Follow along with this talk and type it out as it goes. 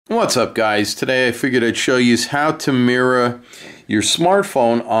What's up, guys? Today I figured I'd show you how to mirror your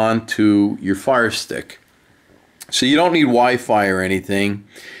smartphone onto your Fire Stick. So you don't need Wi-Fi or anything.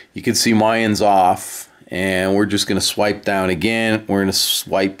 You can see mine's off, and we're just going to swipe down again. We're going to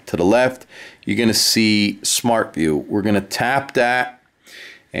swipe to the left. You're going to see Smart View. We're going to tap that,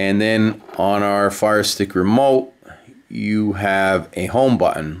 and then on our Fire Stick remote you have a home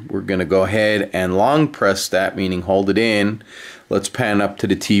button. We're going to go ahead and long press that, meaning hold it in. Let's pan up to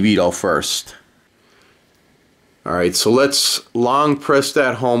the TV though first. Alright, so let's long press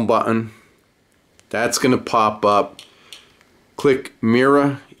that home button. That's going to pop up. Click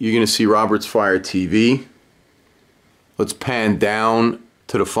mirror. You're going to see Robert's Fire TV. Let's pan down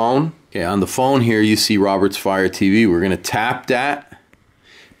to the phone. Okay, on the phone here you see Robert's Fire TV. We're going to tap that.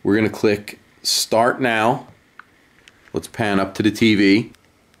 We're going to click Start Now. Let's pan up to the TV.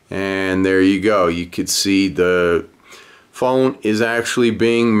 And there you go. You could see the phone is actually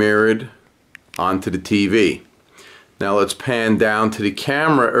being mirrored onto the TV. Now let's pan down to the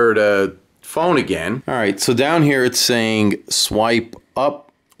camera or the phone again. Alright, so down here it's saying swipe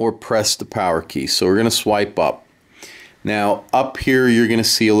up or press the power key. So we're going to swipe up. Now up here you're going to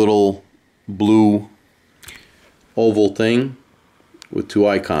see a little blue oval thing with two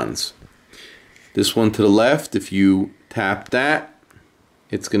icons. This one to the left, if you tap that,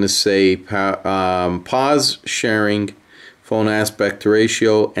 it's going to say pause sharing, phone aspect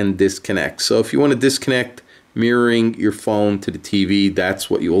ratio, and disconnect. So if you want to disconnect mirroring your phone to the TV, that's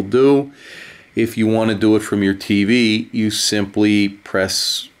what you'll do. If you want to do it from your TV, you simply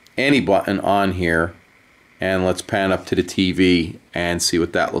press any button on here, and let's pan up to the TV and see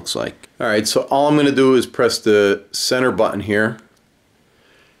what that looks like. Alright, so all I'm going to do is press the center button here.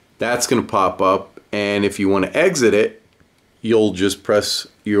 That's going to pop up, and if you want to exit it, you'll just press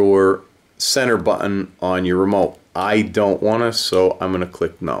your center button on your remote. I don't want to, so I'm going to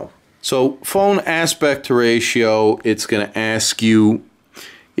click no. So phone aspect ratio, it's going to ask you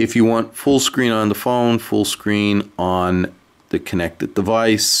if you want full screen on the phone, full screen on the connected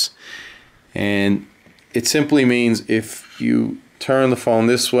device. And it simply means if you turn the phone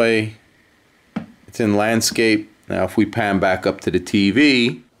this way, it's in landscape. Now if we pan back up to the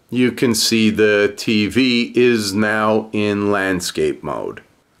TV, you can see the TV is now in landscape mode.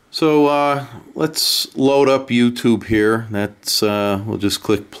 So let's load up YouTube here. That's we'll just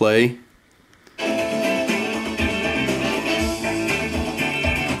click play.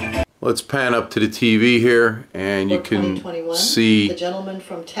 Let's pan up to the TV here, and you can see the gentleman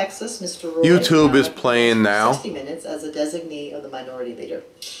from Texas, Mr. Roy, YouTube is playing now. 60 minutes as a designee of the minority leader.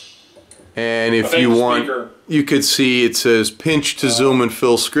 And if you want, you could see it says pinch to zoom and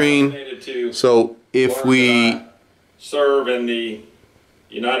fill screen. So if we serve in the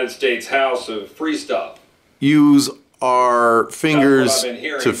United States House of Free Stuff, use our fingers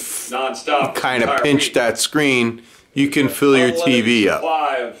to kind of pinch that screen, you can fill your TV up.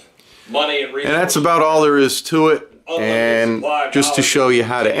 And that's about all there is to it. And just to show you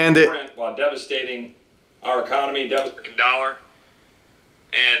how to end it, while devastating our economy, devastating dollar.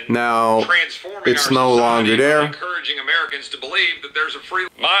 And now it's no longer there. Encouraging Americans to believe that there's a free.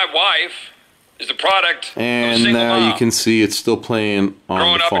 My wife is the product and of a single now mom. You can see it's still playing on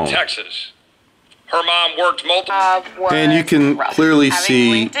growing the phone. up in Texas. Her mom worked multiple. And you can clearly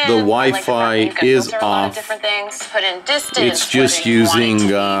see the Wi-Fi is off. It's just using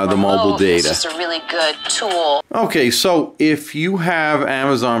the mobile data. It's just a really good tool. Okay, so if you have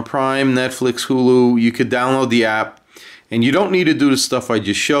Amazon Prime, Netflix, Hulu, you could download the app. And you don't need to do the stuff I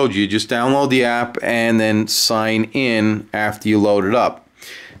just showed you. Just download the app and then sign in after you load it up.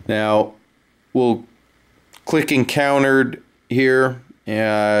 Now, we'll click Encountered here.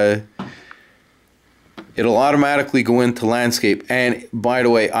 It'll automatically go into landscape. And by the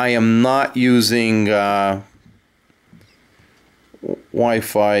way, I am not using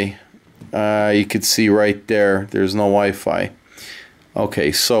Wi-Fi. You can see right there, there's no Wi-Fi.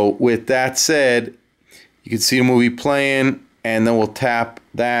 Okay, so with that said, you can see the movie playing, and then we'll tap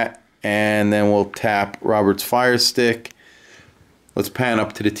that, and then we'll tap Robert's Fire Stick. Let's pan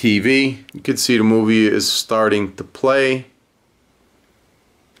up to the TV. You can see the movie is starting to play.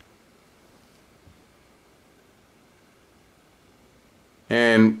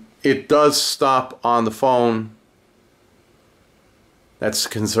 And it does stop on the phone. That's to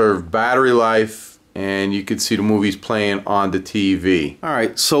conserve battery life. And you can see the movies playing on the TV.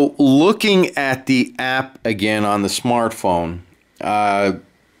 Alright, so looking at the app again on the smartphone,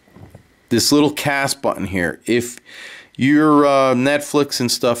 this little cast button here, if your Netflix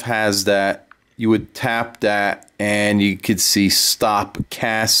and stuff has that, you would tap that and you could see stop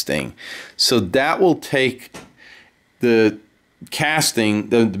casting. So that will take the casting,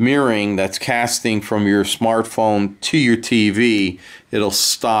 the mirroring that's casting from your smartphone to your TV, it'll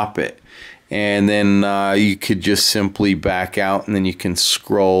stop it. And then you could just simply back out, and then you can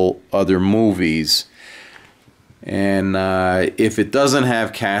scroll other movies. And if it doesn't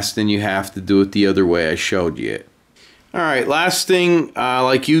have casting, you have to do it the other way I showed you it. Alright, last thing,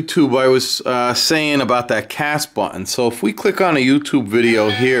 like YouTube, I was saying about that cast button. So if we click on a YouTube video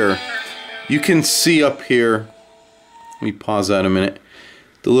here, you can see up here, let me pause that a minute,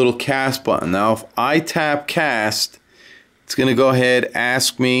 the little cast button. Now if I tap cast, it's going to go ahead,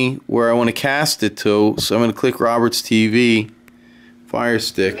 ask me where I want to cast it to. So I'm going to click Robert's TV, Fire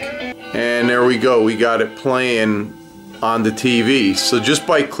Stick, and there we go. We got it playing on the TV. So just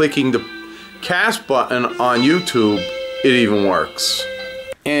by clicking the cast button on YouTube, it even works.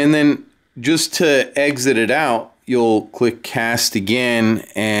 And then just to exit it out, you'll click cast again,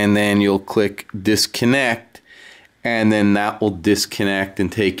 and then you'll click disconnect, and then that will disconnect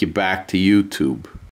and take you back to YouTube.